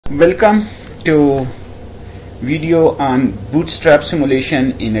Welcome to video on bootstrap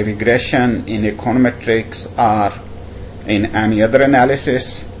simulation in a regression, in econometrics, or in any other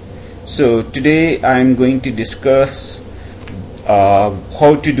analysis. So today I am going to discuss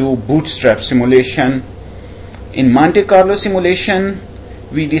how to do bootstrap simulation. In Monte Carlo simulation,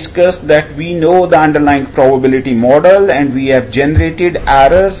 we discussed that we know the underlying probability model and we have generated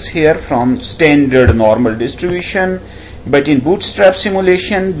errors here from standard normal distribution. But in bootstrap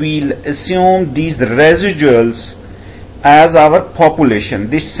simulation, we'll assume these residuals as our population.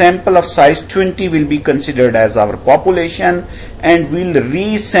 This sample of size 20 will be considered as our population, and we'll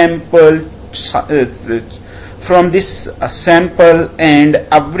resample from this sample, and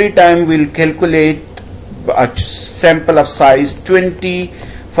every time we'll calculate a sample of size 20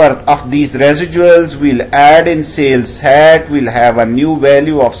 of these residuals. We'll add in sales hat, we'll have a new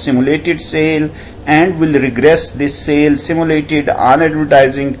value of simulated sale, and we'll regress this sale simulated on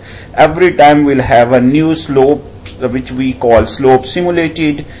advertising. Every time we'll have a new slope which we call slope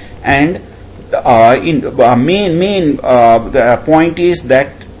simulated, and the point is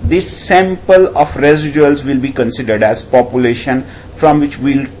that this sample of residuals will be considered as population, from which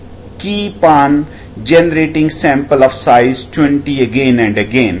we'll keep on generating sample of size 20 again and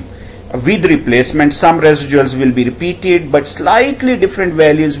again. With replacement, some residuals will be repeated, but slightly different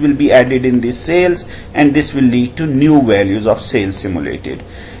values will be added in these sales, and this will lead to new values of sales simulated.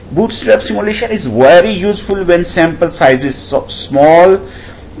 Bootstrap simulation is very useful when sample size is so small,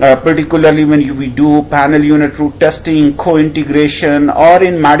 particularly when we do panel unit root testing, co-integration, or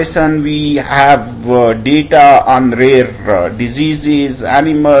in medicine we have data on rare diseases,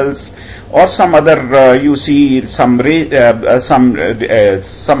 animals, or some other you see some other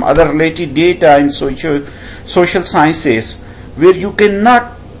related data in social sciences, where you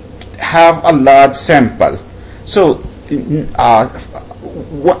cannot have a large sample. So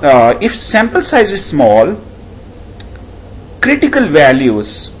if sample size is small, critical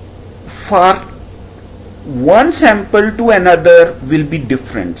values for one sample to another will be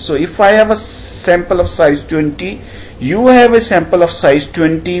different. So if I have a sample of size 20, you have a sample of size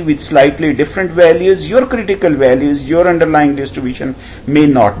 20 with slightly different values, your critical values, your underlying distribution may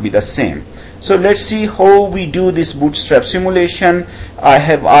not be the same. So let's see how we do this bootstrap simulation. I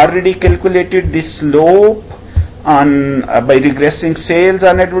have already calculated this slope on by regressing sales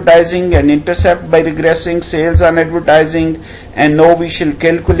on advertising, and intercept by regressing sales on advertising, and now we shall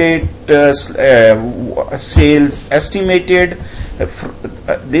calculate sales estimated.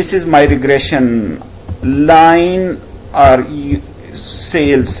 This is my regression line or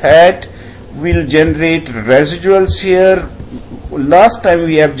sales hat. We'll generate residuals here. Last time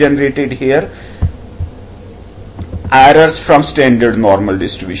we have generated here errors from standard normal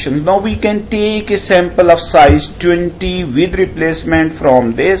distribution. Now we can take a sample of size 20 with replacement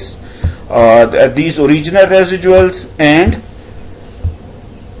from this these original residuals, and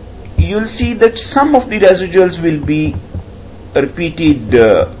you'll see that some of the residuals will be repeated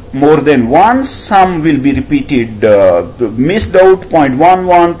more than once, some will be repeated missed out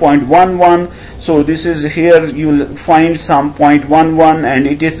 0.11, 0.11. So this is here you'll find some 0.11 and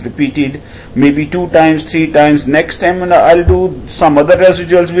it is repeated maybe 2 times, 3 times. Next time I'll do some other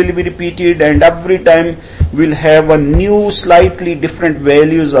residuals will be repeated, and every time we'll have a new slightly different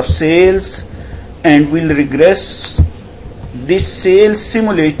values of sales, and we'll regress this sales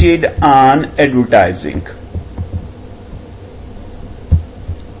simulated on advertising.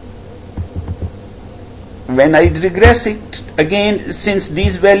 When I regress it again, since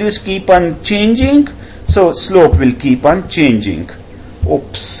these values keep on changing, so slope will keep on changing.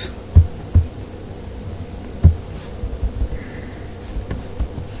 Oops.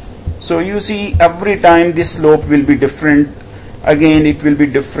 So you see every time this slope will be different, again it will be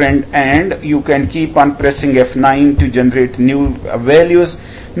different, and you can keep on pressing F9 to generate new values.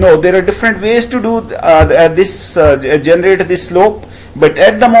 No, there are different ways to do generate this slope. But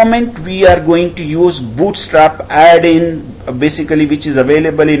at the moment we are going to use Bootstrap add-in, basically, which is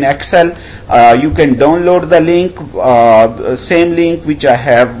available in Excel. You can download the link, same link which I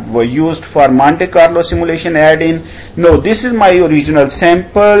have used for Monte Carlo simulation add-in. No, this is my original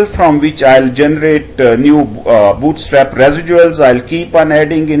sample from which I'll generate new Bootstrap residuals. I'll keep on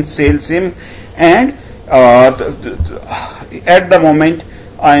adding in sales sim, and at the moment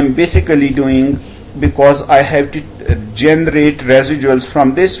I am basically doing, because I have to generate residuals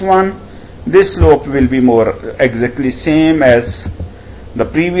from this one, this slope will be more exactly same as the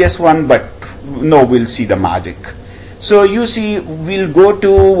previous one, but no, we'll see the magic. So you see, we'll go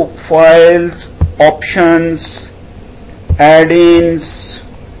to files, options, add-ins,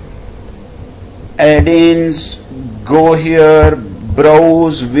 go here,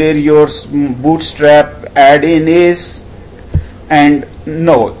 browse where your Bootstrap add-in is, and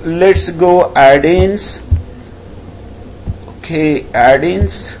no, let's go add-ins. Okay,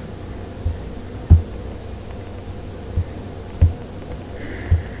 add-ins.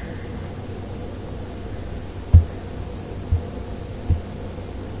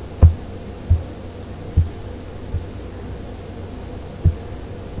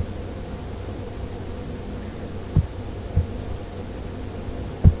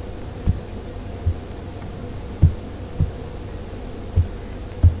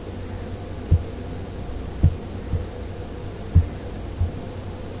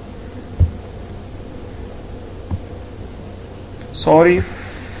 Sorry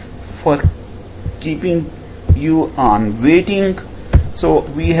for keeping you on waiting. So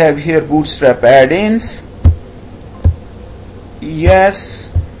we have here Bootstrap add-ins.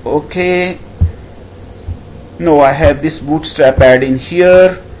 Yes, okay. No, I have this Bootstrap add-in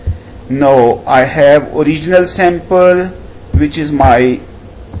here. No, I have original sample, which is my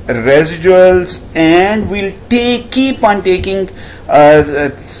residuals, and we'll keep on taking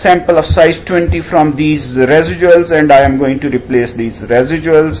a sample of size 20 from these residuals, and I am going to replace these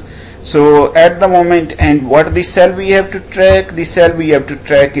residuals. So at the moment, and what the cell we have to track? The cell we have to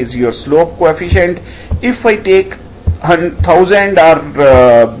track is your slope coefficient. If I take 1,000 or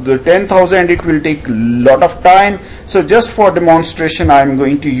the 10,000, it will take a lot of time. So just for demonstration, I am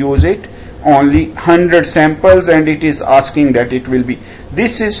going to use it only 100 samples, and it is asking that it will be.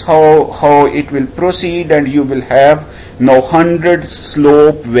 This is how it will proceed, and you will have now 100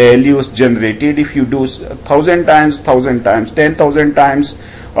 slope values generated. If you do 1,000 times, 1,000 times, 10,000 times,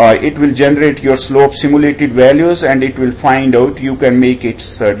 it will generate your slope simulated values, and it will find out. You can make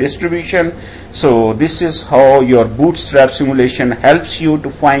its distribution. So this is how your Bootstrap simulation helps you to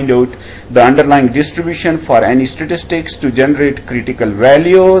find out the underlying distribution for any statistics to generate critical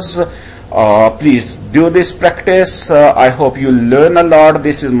values. Please do this practice. I hope you learn a lot.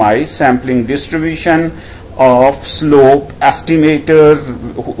 This is my sampling distribution of slope estimator,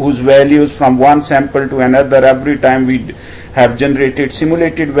 whose values from one sample to another. Every time we have generated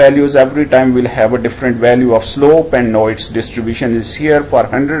simulated values, every time we'll have a different value of slope, and now its distribution is here for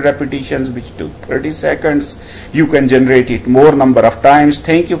 100 repetitions, which took 30 seconds. You can generate it more number of times.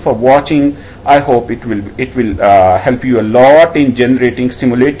 Thank you for watching. I hope it will help you a lot in generating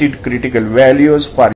simulated critical values for